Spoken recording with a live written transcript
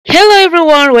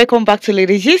everyone, welcome back to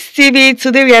Lady Gist TV.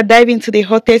 Today we are diving into the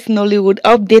hottest Nollywood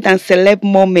update and celeb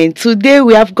moment. Today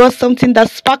we have got something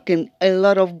that's sparking a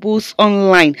lot of buzz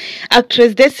online.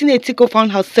 Actress Destiny Etiko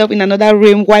found herself in another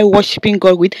realm while worshipping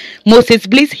God with Moses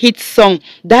Bliss' hit song,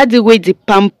 That's the Way the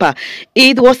Pamper.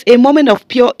 It was a moment of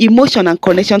pure emotion and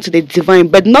connection to the divine,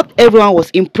 but not everyone was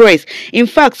impressed. In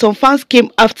fact, some fans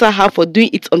came after her for doing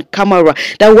it on camera.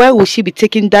 That why would she be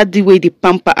taking That's the Way the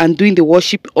Pamper and doing the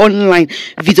worship online,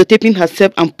 videotaping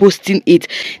herself and posting it?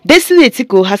 Destiny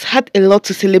Etiko has had a lot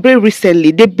to celebrate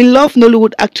recently. The beloved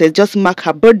Nollywood actress just marked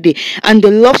her birthday, and the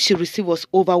love she received was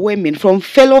overwhelming from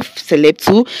fellow celebs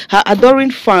to her adoring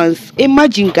fans.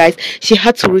 Imagine, guys, she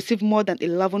had to receive more than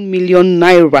 11 million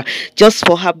naira just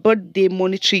for her birthday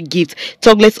monetary gift,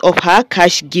 talk less of her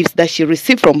cash gifts that she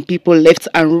received from people left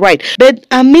and right. But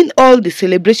amid all the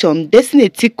celebration, Destiny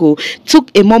Etiko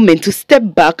took a moment to step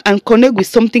back and connect with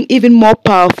something even more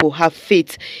powerful: her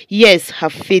faith. Yes, her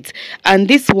faith. And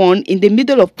this one, in the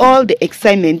middle of all the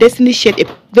excitement, Destiny shared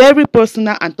a very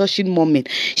personal and touching moment.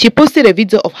 She posted a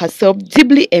video of herself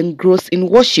deeply engrossed in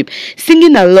worship,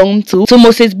 singing along to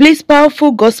Moses Bliss'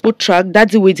 powerful gospel track,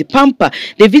 That's the Way the Pamper.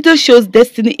 The video shows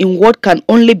Destiny in what can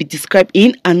only be described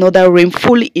in another realm,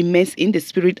 fully immersed in the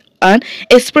spirit and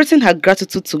expressing her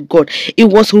gratitude to God. It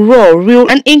was raw, real,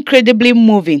 and incredibly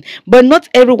moving, but not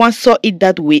everyone saw it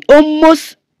that way.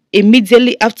 Almost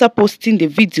immediately after posting the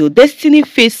video, Destiny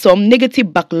faced some negative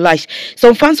backlash.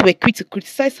 Some fans were quick to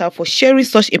criticize her for sharing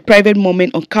such a private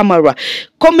moment on camera.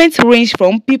 Comments ranged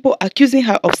from people accusing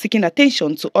her of seeking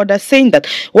attention to others saying that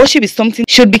worship is something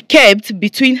should be kept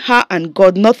between her and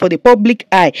God, not for the public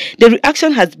eye. The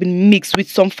reaction has been mixed, with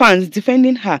some fans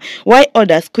defending her while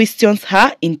others questions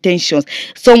her intentions.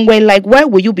 Some were like, why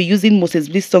will you be using Moses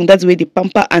Bliss' song That's the Way the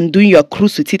Pamper and doing your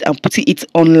cruise with it and putting it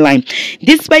online?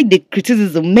 Despite the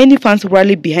criticism, many fans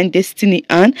rallied behind Destiny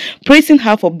and praising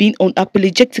her for being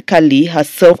unapologetically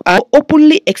herself and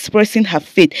openly expressing her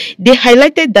faith. They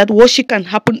highlighted that worship can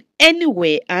happen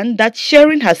anywhere and that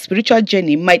sharing her spiritual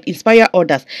journey might inspire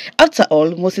others. After all,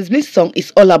 Moses Bliss' song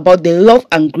is all about the love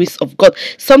and grace of God,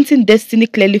 something Destiny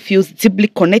clearly feels deeply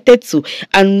connected to.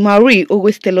 And Marie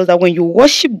always tells us that when you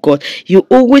worship God, you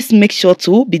always make sure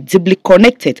to be deeply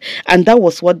connected, and that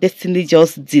was what Destiny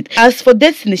just did. As for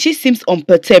Destiny, she seems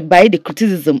unperturbed by the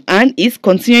criticism and is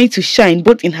continuing to shine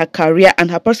both in her career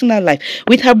and her personal life.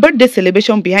 With her birthday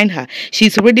celebration behind her, she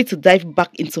is ready to dive back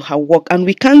into her work, and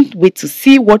we can't wait to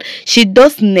see what she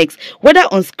does next. Whether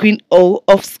on screen or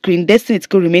off screen, Destiny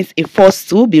Etiko remains a force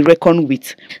to be reckoned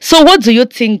with. So what do you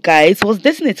think, guys? Was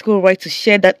Destiny Etiko right to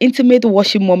share that intimate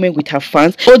worship moment with her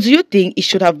fans, or do you think it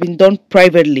should have been done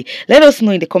privately? Let us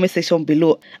know in the comment section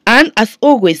below. And as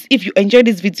always, if you enjoyed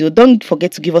this video, don't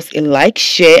forget to give us a like,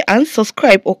 share and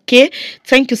subscribe. Okay,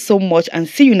 thank you so much, and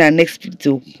see you in our next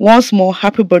video. Once more,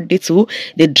 happy birthday to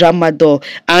the drama doll,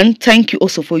 and thank you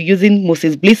also for using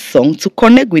Moses Bliss' song to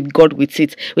connect with God with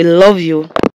it. We love you.